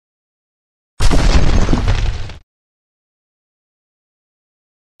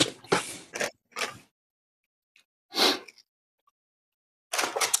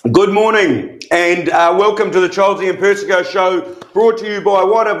Good morning and welcome to the Childsy and Persico show, brought to you by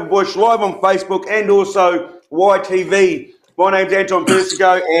Wairarapa Bush, live on Facebook and also YTV. My name's Anton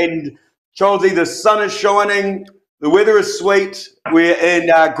Persico and Childsy, the sun is shining, the weather is sweet, we're in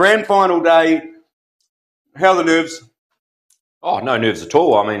grand final day. How are the nerves? Oh, no nerves at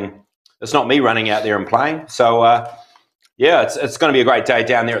all. I mean, it's not me running out there and playing. So, yeah, it's going to be a great day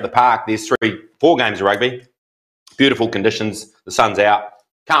down there at the park. There's 4 games of rugby. Beautiful conditions. The sun's out.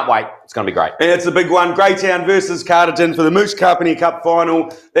 Can't wait. It's going to be great. Yeah, it's a big one. Greytown versus Carterton for the Moose Company Cup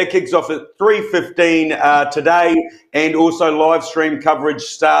final. That kicks off at 3:15 today, and also live stream coverage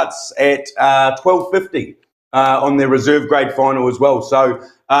starts at 12:50 on their reserve grade final as well. So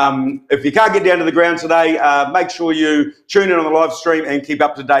if you can't get down to the ground today, make sure you tune in on the live stream and keep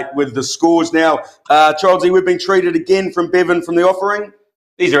up to date with the scores. Now, Childsy, we've been treated again from Bevan from the offering.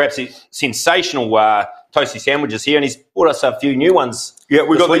 These are absolutely sensational toasty sandwiches here, and he's brought us a few new ones. Yeah,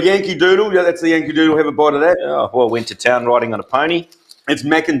 we've got the Yankee Doodle. Yeah, that's the Yankee Doodle. Have a bite of that. Oh, well, went to town riding on a pony. It's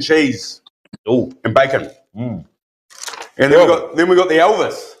mac and cheese. Oh, and bacon. Mm. And then we got the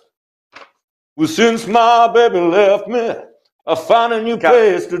Elvis. Well, since my baby left me, I found a new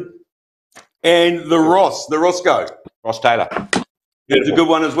place to... And the Roscoe. Ross Taylor. It's a good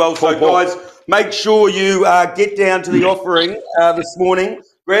one as well. So, guys, make sure you get down to the offering this morning.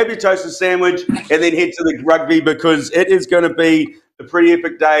 Grab your toasted sandwich and then head to the rugby, because it is going to be a pretty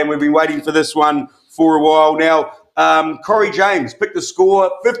epic day, and we've been waiting for this one for a while now. Corey James picked the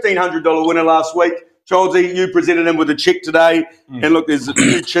score, $1,500 winner last week. Childsy, you presented him with a check today. And look, there's a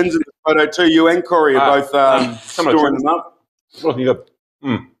few chins in the photo too. You and Corey are both storing them up. Looking good.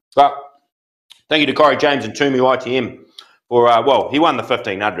 But thank you to Corey James and Tumu ITM for, well, he won the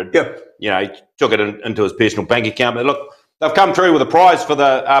 $1,500. Yeah. You know, he took it into his personal bank account. But look, they've come through with a prize for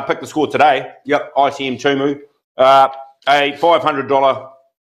the pick the score today. Yep. ITM Tumu. A $500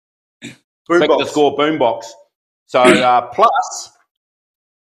 pick the score boombox. So plus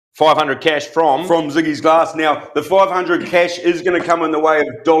 500 cash from Ziggy's Glass. Now, the 500 cash is going to come in the way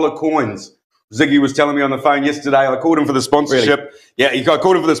of dollar coins. Ziggy was telling me on the phone yesterday. I called him for the sponsorship. Really? Yeah, I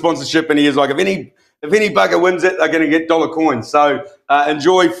called him for the sponsorship, and he is like, if any bugger wins it, they're going to get dollar coins. So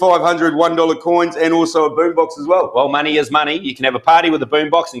enjoy 500 $1 coins and also a boombox as well. Well, money is money. You can have a party with a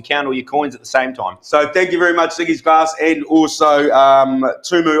boombox and count all your coins at the same time. So thank you very much, Ziggy's Glass, and also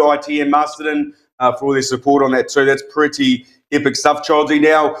Tumu ITM Masterton for all their support on that too. That's pretty epic stuff, Childsy.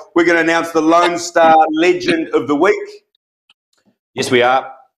 Now, we're going to announce the Lone Star Legend of the Week. Yes, we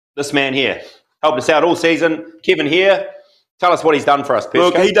are. This man here helped us out all season. Kevin here. Tell us what he's done for us,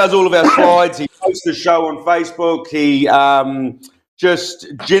 Persico. Look, he does all of our slides. He posts the show on Facebook. He just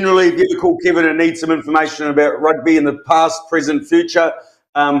generally, if you ever call Kevin and need some information about rugby in the past, present, future,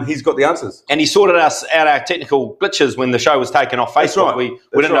 he's got the answers. And he sorted us out our technical glitches when the show was taken off Facebook. That's right. We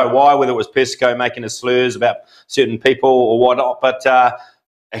didn't know why, whether it was Persico making his slurs about certain people or whatnot, but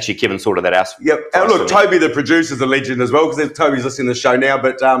actually Kevin sorted that out. Yep. And look, Toby, the producer's a legend as well, because Toby's listening to the show now,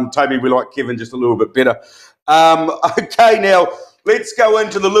 but Toby, we like Kevin just a little bit better. Okay, now let's go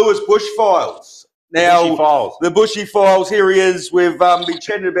into the Lewis Bush files. Now, the Bushy files, here he is. We've been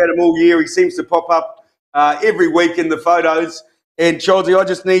chatting about him all year. He seems to pop up every week in the photos. And Childsy, I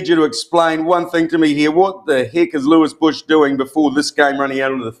just need you to explain one thing to me here. What the heck is Lewis Bush doing before this game running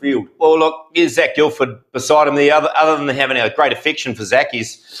out onto the field? Well, look, here's Zach Guilford beside him. Other than having a great affection for Zach,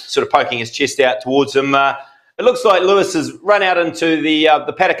 he's sort of poking his chest out towards him. It looks like Lewis has run out into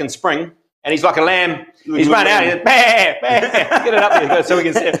the paddock and spring, and he's like a lamb. He's run out. He's bah, bah. Get it up there so we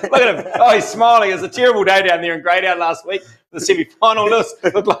can see it. Look at him. Oh, he's smiling. It was a terrible day down there in Greytown last week. The semi-final. Lewis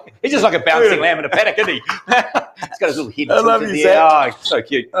looked like he's just like a bouncing lamb in a paddock, isn't he? He's got his little head. I love you, Zach. Oh, so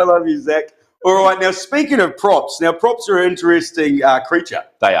cute. I love you, Zach. All right, now speaking of props, props are an interesting creature.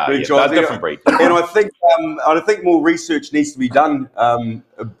 They are. Yeah, they're a different breed. And I think more research needs to be done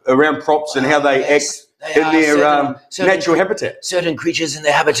around props and how they act in their natural habitat. Certain creatures in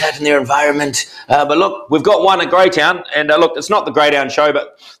their habitat and their environment. But look, we've got one at Greytown, and look, it's not the Greytown show,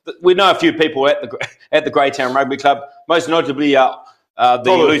 but we know a few people at the Greytown Rugby Club, most notably the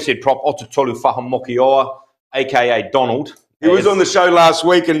elusive prop Ototolu Fahamokioa, a.k.a. Donald. He was on the show last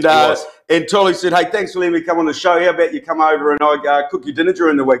week, and Tolu said, hey, thanks for letting me come on the show. How about you come over and I cook your dinner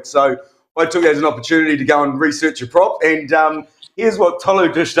during the week? So I took it as an opportunity to go and research a prop, and here's what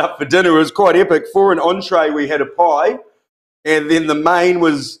Tolu dished up for dinner. It was quite epic. For an entree, we had a pie, and then the main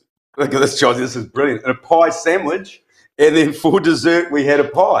was, look at this, Childsy, this is brilliant, a pie sandwich, and then for dessert, we had a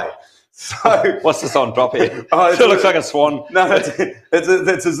pie. So what's this on top here? It looks like a swan. No,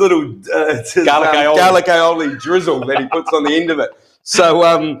 it's his little garlic aioli drizzle that he puts on the end of it.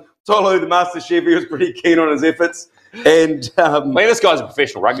 So Tolu, the master chef, he was pretty keen on his efforts. And this guy's a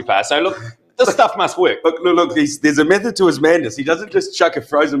professional rugby player, so look, this stuff must work. Look, there's a method to his madness. He doesn't just chuck a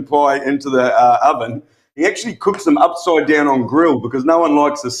frozen pie into the oven. He actually cooks them upside down on grill because no one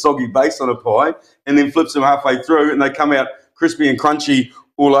likes a soggy base on a pie, and then flips them halfway through, and they come out crispy and crunchy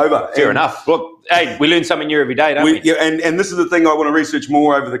all over. Fair enough. Look, hey, we learn something new every day, don't we? Yeah, and this is the thing I want to research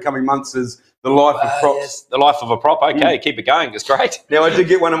more over the coming months is the life of props. Yes, the life of a prop. Okay, keep it going. It's great. Now, I did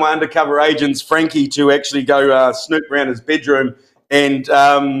get one of my undercover agents, Frankie, to actually go snoop around his bedroom, and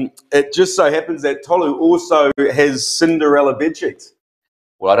it just so happens that Tolu also has Cinderella bedsheets.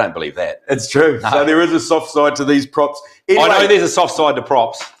 Well, I don't believe that. It's true. No. So there is a soft side to these props. Anyway, I know there's a soft side to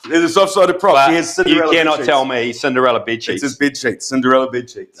props. There's a soft side to props. He has Cinderella you cannot bedsheets. tell me Cinderella bedsheets. It's his bedsheets, Cinderella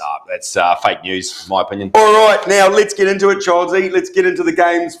bedsheets. No, that's fake news, in my opinion. All right, now let's get into it, Childsy. Let's get into the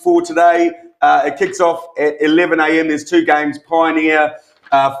games for today. It kicks off at 11 a.m. There's two games. Pioneer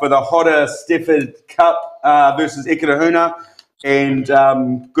for the Hodder Stafford Cup versus Ekirahuna. And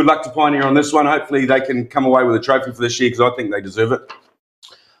good luck to Pioneer on this one. Hopefully they can come away with a trophy for this year because I think they deserve it.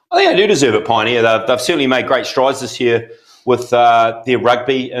 I think they do deserve it, Pioneer. They've certainly made great strides this year with their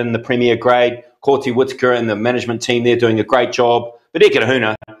rugby in the Premier grade. Corty Whitaker and the management team, they're doing a great job. But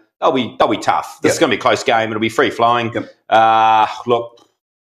Ekirahuna, they'll be tough. This is going to be a close game. It'll be free-flowing. Look, I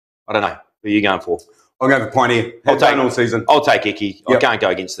don't know. Who are you going for? I'll go for Pioneer. I'll take all season. I'll take Icky. I can't go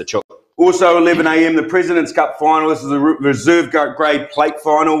against the Chook. Also, 11 a.m. the President's Cup final. This is a reserve grade plate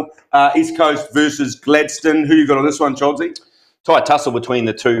final. East Coast versus Gladstone. Who you got on this one, Childsy? Tight tussle between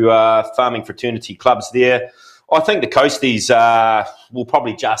the two farming fraternity clubs there. I think the Coasties will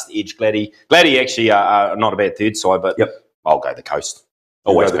probably just edge Gladdy. Gladdy actually are not a bad third side, but I'll go the Coast.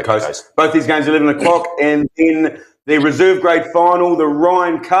 Always go the Coast. Both these games 11 o'clock, and then the reserve grade final, the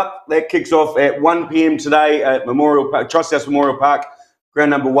Ryan Cup, that kicks off at 1 p.m. today at Memorial Park, Trust House Memorial Park, ground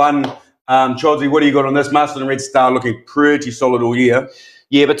number 1. Childsy, what do you got on this? Master and Red Star looking pretty solid all year.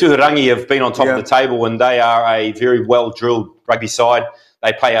 Yeah, but Tuharangi have been on top of the table, and they are a very well-drilled rugby side.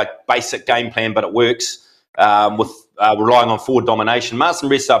 They play a basic game plan, but it works with relying on forward domination. Marston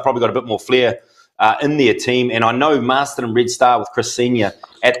and Red Star probably got a bit more flair in their team, and I know Marston and Red Star with Chris Senior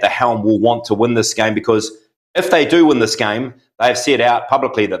at the helm will want to win this game because if they do win this game, they have said out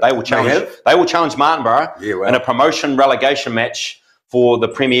publicly that they will challenge. They will challenge Martinborough in a promotion relegation match for the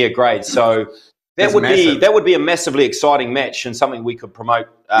Premier grade. So that would be a massively exciting match and something we could promote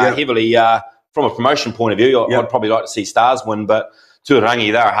heavily from a promotion point of view. I'd probably like to see Stars win, but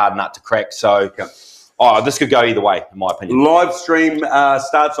Tuarangi, they're a hard nut to crack. So this could go either way, in my opinion. Live stream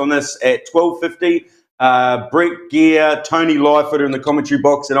starts on this at 12:50. Brett Gear, Tony Lyford are in the commentary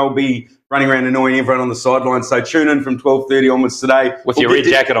box, and I'll be running around annoying everyone on the sidelines. So tune in from 12:30 onwards today. With your red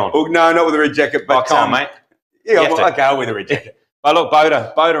jacket on? No, not with a red jacket. But, come on, mate. Yeah, I'll wear the red jacket. But look,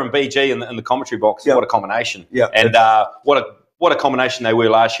 Boda and BG in the commentary box, what a combination. Yeah. And what a combination they were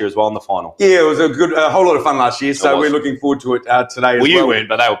last year as well in the final. Yeah, it was a whole lot of fun last year, so we're looking forward to it today as well. You weren't,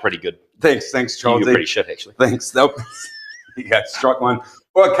 but they were pretty good. Thanks, Charles. You were pretty shit, actually. Thanks. Nope. Yeah, strike one.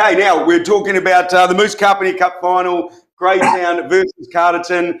 Okay, now we're talking about the Moose Carpenter Cup final, Greytown versus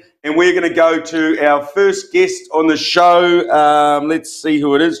Carterton, and we're going to go to our first guest on the show. Let's see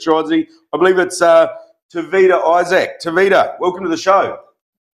who it is, Childsy. I believe it's Tavita Isaac. Tavita, welcome to the show.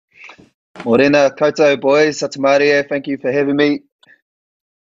 Morena, koutou boys, Satamaria, thank you for having me.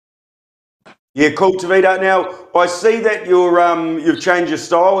 Yeah, cool, Tavita. Now, I see that you've changed your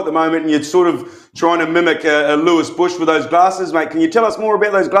style at the moment and you're sort of trying to mimic a Lewis Bush with those glasses, mate. Can you tell us more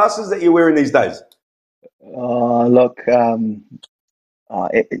about those glasses that you're wearing these days? Look,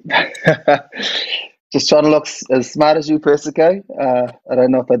 just trying to look as smart as you, Persico. I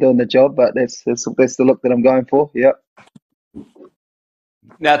don't know if I'm doing the job, but that's the look that I'm going for. Yep.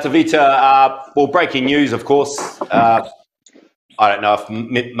 Now, Tavita, well, breaking news, of course. I don't know if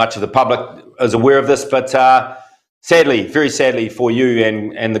much of the public is aware of this, but sadly, very sadly for you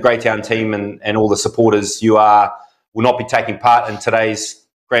and the Greytown team and all the supporters, you will not be taking part in today's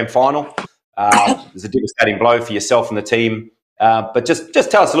grand final. It's a devastating blow for yourself and the team. But just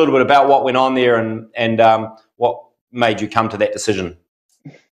tell us a little bit about what went on there and what made you come to that decision.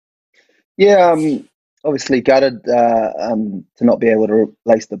 Yeah, obviously gutted to not be able to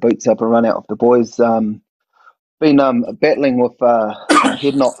lace the boots up and run out of the boys. Been battling with a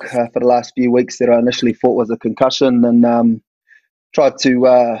head knock for the last few weeks that I initially thought was a concussion, and tried to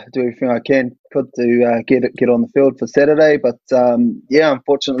do everything I could to get on the field for Saturday. But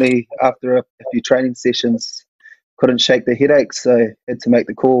unfortunately, after a few training sessions, couldn't shake the headaches, so had to make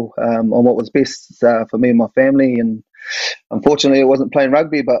the call on what was best for me and my family. And unfortunately, it wasn't playing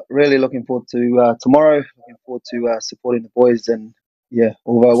rugby, but really looking forward to tomorrow. Looking forward to supporting the boys, and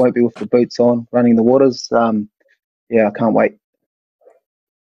although I won't be with the boots on, running the waters, yeah, I can't wait.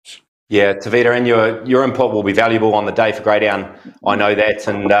 Yeah, Tavita, and your input will be valuable on the day for Greydown. I know that,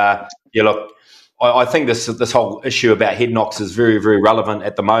 and yeah, look, I think this whole issue about head knocks is very, very relevant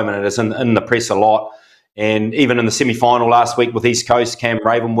at the moment. It is in the press a lot, and even in the semi-final last week with East Coast, Cam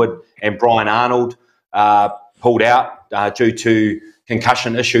Ravenwood and Brian Arnold pulled out due to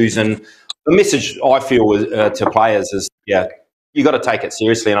concussion issues. And the message I feel to players is, yeah, you got to take it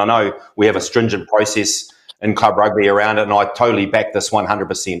seriously. And I know we have a stringent process in club rugby around it, and I totally back this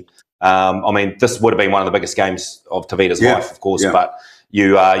 100%. I mean, this would have been one of the biggest games of Tavita's life, of course, but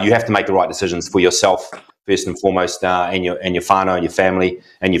you have to make the right decisions for yourself first and foremost, and your whānau and your family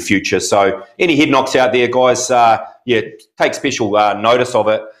and your future. So any head knocks out there, guys, take special notice of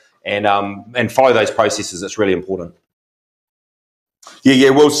it and follow those processes. It's really important. Yeah,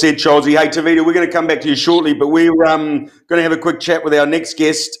 well said, Childsy. Hey, Tavita, we're going to come back to you shortly, but we're going to have a quick chat with our next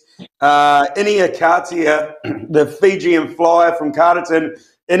guest, Inia Katia, the Fijian flyer from Carterton.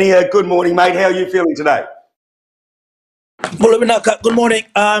 Inia, good morning, mate. How are you feeling today? Good morning.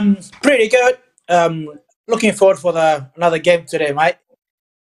 Pretty good. Looking forward for another game today, mate.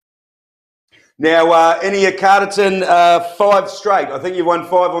 Now, Inia Carterton, 5 straight. I think you've won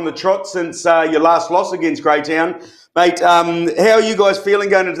 5 on the trot since your last loss against Greytown. Mate, how are you guys feeling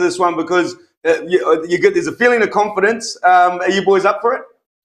going into this one? Because there's a feeling of confidence. Are you boys up for it?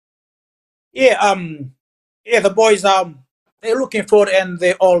 Yeah, the boys they're looking forward, and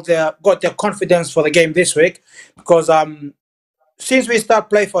they got their confidence for the game this week, because since we start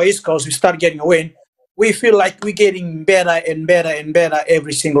playing for East Coast, we start getting a win. We feel like we're getting better and better and better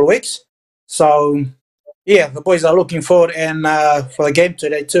every single week. So yeah, the boys are looking forward and for the game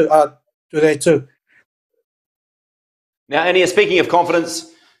today too. Now, Inia, speaking of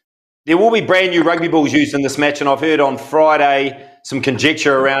confidence, there will be brand new rugby balls used in this match, and I've heard on Friday some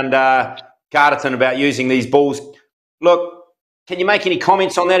conjecture around Carterton about using these balls. Look, can you make any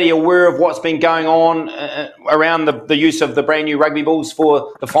comments on that? Are you aware of what's been going on around the use of the brand new rugby balls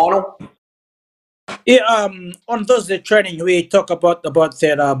for the final? Yeah, on Thursday training we talk about that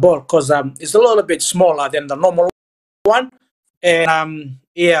ball, because it's a little bit smaller than the normal one, and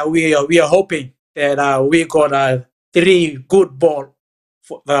yeah, we are hoping that we got 3 good ball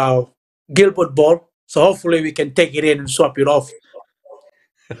for the Gilbert ball, so hopefully we can take it in and swap it off.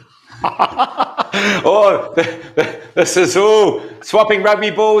 Oh, this is swapping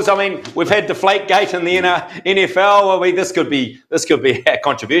rugby balls. I mean, we've had Deflategate in the NFL. I mean, this could be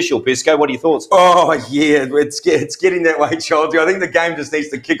controversial. Persico, what are your thoughts? Oh yeah, it's getting that way, Childsy. I think the game just needs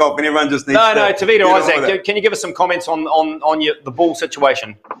to kick off, and everyone just needs. No, Tavita, Isaac, can you give us some comments on the ball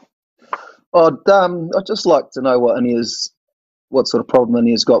situation? I'd just like to know what sort of problem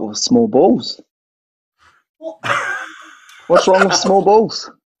Inia's got with small balls. What's wrong with small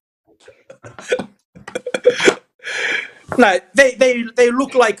balls? No, they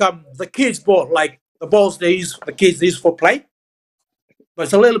look like the kids' ball, like the balls the kids use for play, but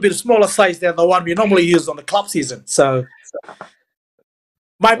it's a little bit smaller size than the one we normally use on the club season. So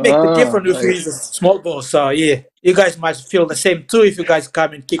might make the difference if we use a small ball. So yeah, you guys might feel the same too if you guys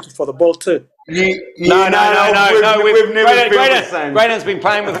come and kick for the ball too. No. We've never felt the same. Greydown's been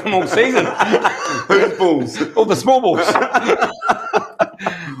playing with them all season. Whose balls? All the small balls.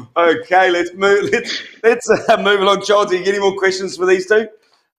 Okay, let's move along. Childsy, you get any more questions for these two?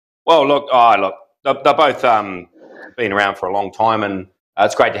 Well, look, they're both been around for a long time, and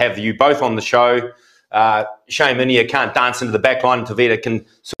it's great to have you both on the show. Shame Inia can't dance into the back line. Tavita can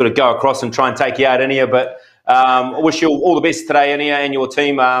sort of go across and try and take you out, Inia, but I wish you all the best today, Inia, and your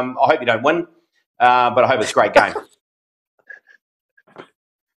team. I hope you don't win, but I hope it's a great game.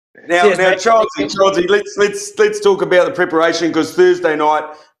 Now, Childsy, let's talk about the preparation, because Thursday night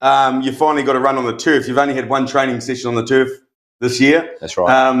you finally got to run on the turf. You've only had 1 training session on the turf this year. That's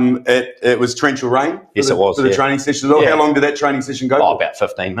right. It was torrential rain. Yes, it was. For the training session. How long did that training session go? Oh, about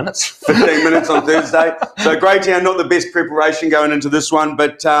 15 minutes. 15 minutes on Thursday. So Greytown, not the best preparation going into this one,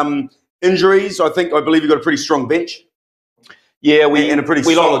 but injuries. I believe you've got a pretty strong bench. Yeah, and a pretty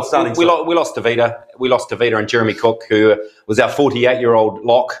solid starting. We lost Tavita. We lost Tavita and Jeremy Cook, who was our 48-year-old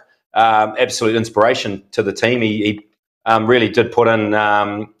lock. Absolute inspiration to the team. He really did put in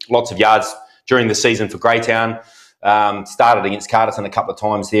lots of yards during the season for Greytown. Started against Carterton a couple of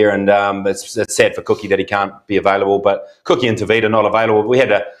times there, and it's sad for Cookie that he can't be available. But Cookie and Tavita not available. We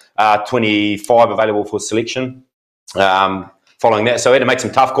had 25 available for selection following that, so we had to make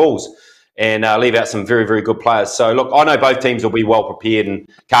some tough calls and leave out some very, very good players. So, look, I know both teams will be well prepared, and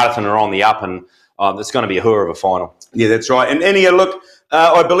Carterton are on the up, and it's going to be a hooer of a final. Yeah, that's right. And Inia, look,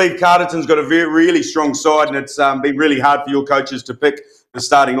 I believe Carterton's got a really strong side, and it's been really hard for your coaches to pick the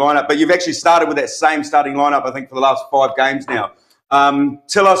starting lineup. But you've actually started with that same starting lineup, I think, for the last 5 games now.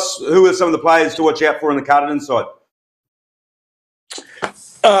 Tell us who are some of the players to watch out for on the Carterton side.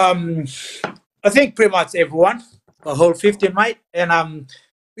 I think pretty much everyone, the whole 15, mate. And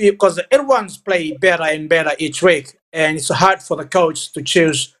because everyone's play better and better each week, and it's hard for the coach to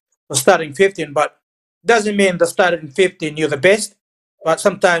choose the starting 15. But doesn't mean the starting 15 you're the best. But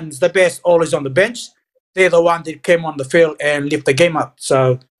sometimes the best always on the bench. They're the one that came on the field and lift the game up.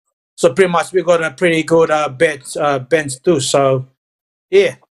 So pretty much we got a pretty good bench too. So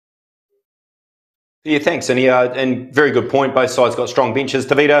yeah. Yeah, thanks. And very good point. Both sides got strong benches.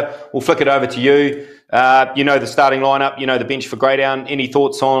 Tavita, we'll flick it over to you. You know the starting lineup, you know the bench for Greydown. Any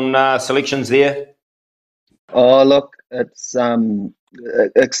thoughts on selections there? Oh, look, it's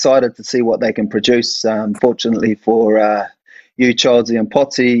excited to see what they can produce. Fortunately for you, Childsy and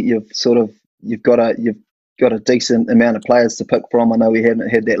Potsy, you've got a decent amount of players to pick from. I know we haven't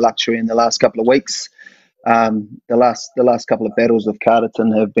had that luxury in the last couple of weeks. The last couple of battles with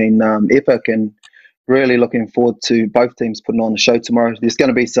Carterton have been epic, and really looking forward to both teams putting on a show tomorrow. There's going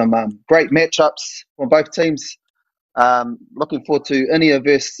to be some great matchups from both teams. Looking forward to Inia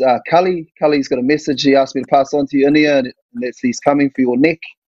versus Cully. Cully's got a message he asked me to pass on to you, Inia, and that's he's coming for your neck.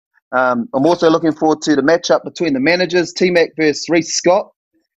 I'm also looking forward to the matchup between the managers, T-Mac versus Reece Scott.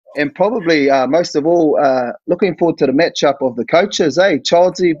 And probably most of all, looking forward to the matchup of the coaches,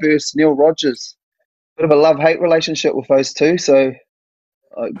 Childsy versus Neil Rogers. Bit of a love-hate relationship with those two, so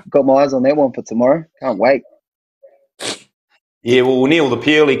I got my eyes on that one for tomorrow. Can't wait. Yeah, well, Neil the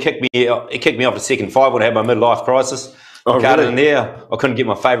Peel, he kicked me off at second 5 when I had my midlife crisis. Oh, Cut really? in there. I couldn't get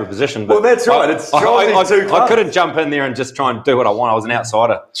my favourite position. But Well, that's right. It's Childsey's two clubs. I couldn't jump in there and just try and do what I want. I was an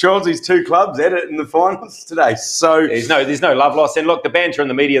outsider. Childsey's 2 clubs at it in the finals today. So There's no love lost. And look, the banter in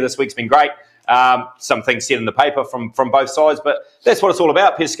the media this week's been great. Some things said in the paper from both sides, but that's what it's all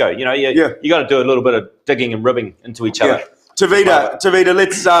about, Persico. You know, you got to do a little bit of digging and ribbing into each other.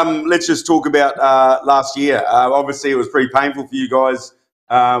 Tavita, let's just talk about last year. Obviously, it was pretty painful for you guys.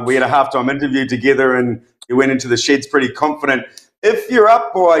 We had a halftime interview together, and you went into the sheds pretty confident. If you're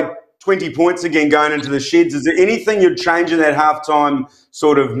up by 20 points again going into the sheds, is there anything you'd change in that halftime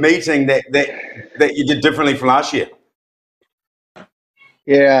sort of meeting that you did differently from last year?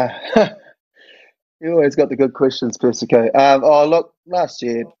 Yeah, you always got the good questions, Persico. Look, last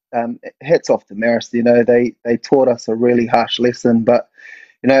year, hats off to Marist. You know, they taught us a really harsh lesson, but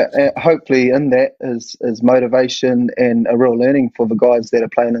you know, hopefully in that is motivation and a real learning for the guys that are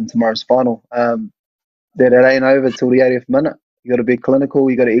playing in tomorrow's final. That it ain't over till the 80th minute. You got to be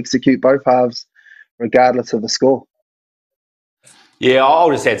clinical. You got to execute both halves, regardless of the score. Yeah, I'll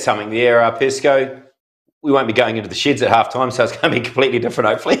just add something there, Persico. We won't be going into the sheds at halftime, so it's going to be completely different,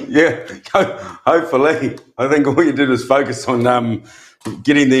 hopefully. Yeah, hopefully. I think all you did was focus on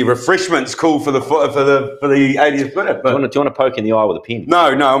getting the refreshments cool for the 80th minute. But Do you want to poke in the eye with a pin? No,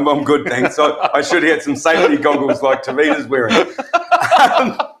 I'm good, thanks. I should have had some safety goggles like Tavita's wearing.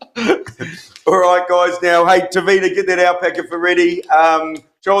 All right, guys. Now, hey, Tavita, get that alpaca for ready.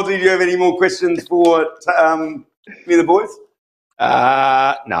 Childsy, do you have any more questions for me, the boys?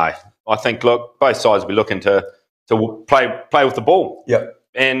 No. I think, look, both sides will be looking to play with the ball. Yep.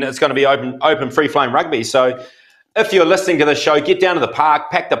 And it's going to be open free-flowing rugby. So if you're listening to the show, get down to the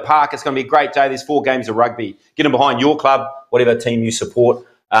park, pack the park. It's going to be a great day. There's 4 games of rugby. Get them behind your club, whatever team you support.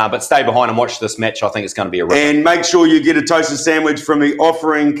 But stay behind and watch this match. I think it's going to be a ripper. And make sure you get a toasted sandwich from the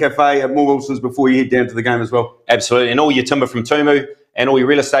Offering Cafe at Moore Wilson's before you head down to the game as well. Absolutely. And all your timber from Tumu and all your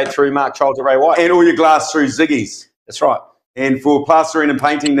real estate through Mark Childs at Ray White. And all your glass through Ziggy's. That's right. And for plastering and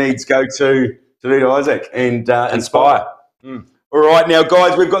painting needs, go to Tavita Isaac and Inspire. All right, now,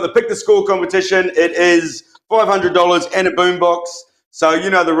 guys, we've got the Pick the Score competition. It is $500 and a boombox. So you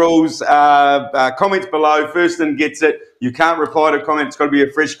know the rules. Comments below. First in gets it. You can't reply to comment. It's got to be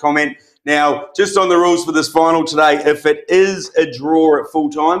a fresh comment. Now, just on the rules for this final today, if it is a draw at full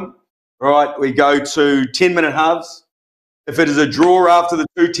time, right, we go to 10-minute halves. If it is a draw after the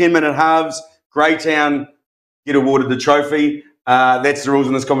 2 10-minute halves, Greytown get awarded the trophy. That's the rules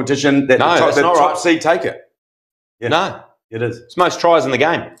in this competition. The top seed take it. Yeah. No. It is. It's most tries in the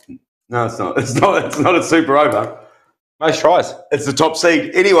game. No, it's not. It's not a super over. Most tries. It's the top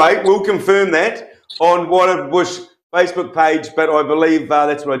seed. Anyway, we'll confirm that on Water Bush Facebook page, but I believe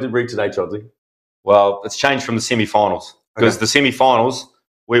that's what I did read today, Childsy. Well, it's changed from the semi-finals because the semi-finals,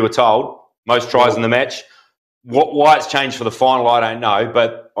 we were told, most tries in the match. Why it's changed for the final, I don't know,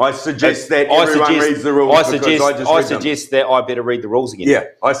 but I suggest that everyone reads the rules. I suggest that I better read the rules again. Yeah,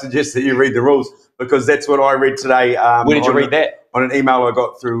 I suggest that you read the rules because that's what I read today. Where did you read that? On an email I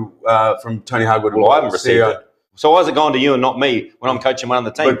got through from Tony Harwood. Well, I haven't received it. So why is it going to you and not me when I'm coaching one of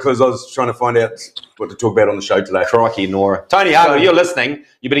the team? Because I was trying to find out what to talk about on the show today. Crikey, Nora. Tony Hargle, you're listening.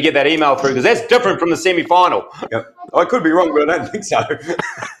 You better get that email through because that's different from the semi-final. Yep. I could be wrong, but I don't think so.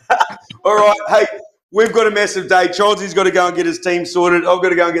 All right. Hey, we've got a massive day. Childsy's got to go and get his team sorted. I've got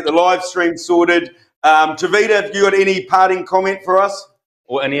to go and get the live stream sorted. Tavita, have you got any parting comment for us?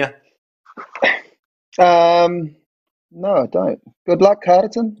 Or Inia? No, I don't. Good luck,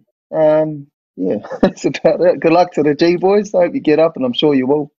 Carterton. Yeah, that's about it. Good luck to the G boys. I hope you get up, and I'm sure you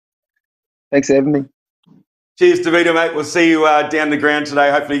will. Thanks for having me. Cheers, Tavita, mate. We'll see you down the ground today.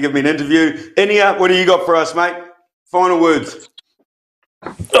 Hopefully you give me an interview. Inia, what do you got for us, mate? Final words.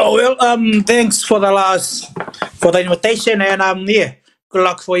 Oh well, thanks for the invitation, and yeah, good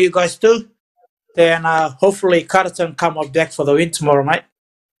luck for you guys too. Then hopefully Carterton come up back for the win tomorrow night.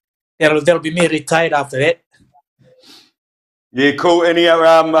 There'll be me retired after that. Yeah, cool.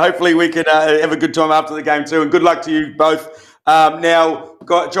 Inia, hopefully we can have a good time after the game too, and good luck to you both. Now,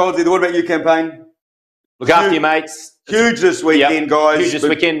 Childsy, what about your campaign? Look after your mates. Huge this weekend, guys. Huge this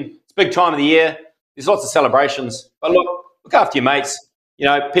weekend. It's a big time of the year. There's lots of celebrations. But look after your mates. You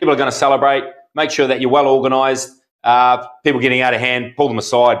know, people are going to celebrate. Make sure that you're well organised. People getting out of hand, pull them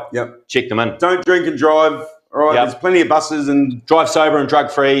aside. Yep. Check them in. Don't drink and drive. All right, There's plenty of buses and drive sober and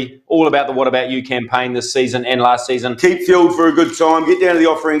drug-free. All about the What About You campaign this season and last season. Keep fueled for a good time. Get down to the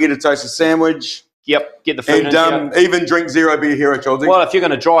offering, get a toasted sandwich. Yep, get the food and even drink zero, be a hero, Childsy. Well, if you're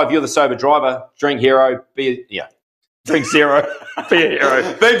going to drive, you're the sober driver. Drink hero, drink zero, be a hero.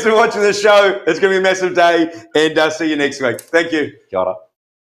 Thanks for watching the show. It's going to be a massive day, and see you next week. Thank you. Kia ora.